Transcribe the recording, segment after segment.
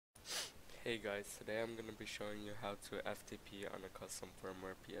Hey guys, today I'm going to be showing you how to FTP on a custom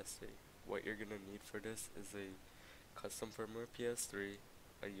firmware PS3. What you're going to need for this is a custom firmware PS3,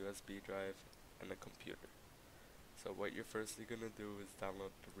 a USB drive, and a computer. So what you're firstly going to do is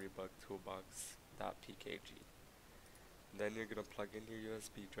download the Rebug Toolbox.pkg. Then you're going to plug in your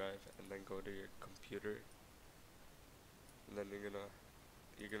USB drive and then go to your computer. And then you're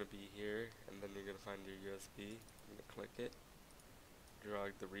going to be here, and then you're going to find your USB. You're going to click it.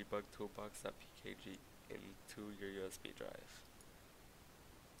 Drag the Rebug Toolbox.pkg into your USB drive.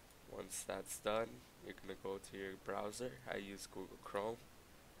 Once that's done, you're going to go to your browser. I use Google Chrome.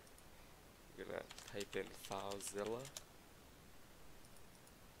 You're going to type in FileZilla.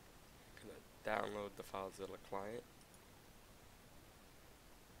 You're going to download the FileZilla client.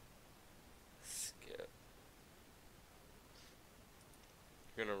 Skip.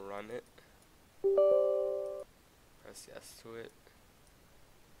 You're going to run it. Press yes to it.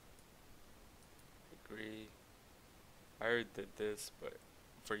 Agree. I already did this, but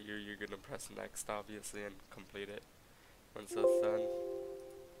for you, you're gonna press next obviously and complete it. Once that's done,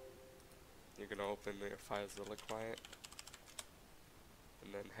 you're gonna open your FileZilla client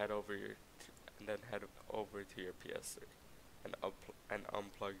and then head over to your PS3 and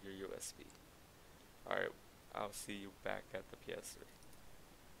unplug your USB. Alright, I'll see you back at the PS3.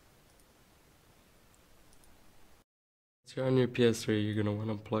 Once you're on your PS3, you're gonna want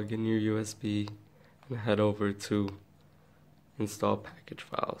to plug in your USB and head over to install package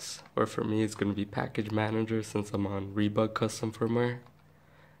files, or for me it's going to be package manager since I'm on Rebug custom firmware.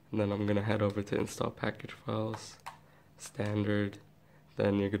 And then I'm going to head over to install package files, standard,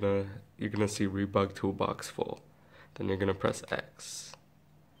 then you're going to see Rebug toolbox full. Then you're going to press X.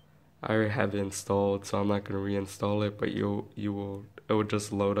 I already have it installed, so I'm not going to reinstall it, but it will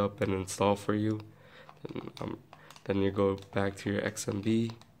just load up and install for you. Then you go back to your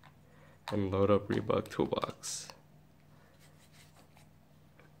XMB and load up Rebug toolbox.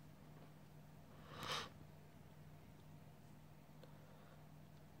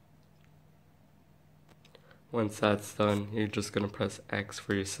 Once that's done, you're just going to press X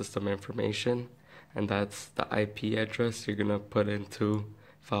for your system information, and that's the IP address you're going to put into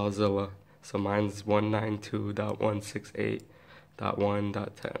FileZilla. So mine's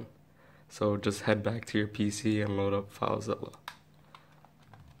 192.168.1.10. So just head back to your PC and load up FileZilla.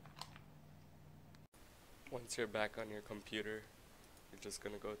 Once you're back on your computer, you're just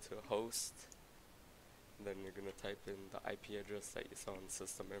going to go to host, and then you're going to type in the IP address that you saw in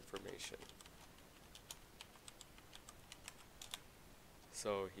system information.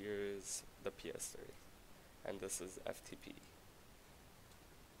 So here is the PS3, and this is FTP.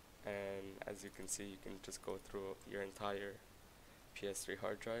 And as you can see, you can just go through your entire PS3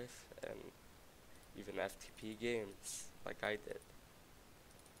 hard drive and even FTP games like I did.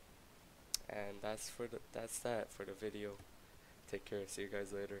 And that's that for the video. Take care. See you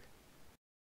guys later.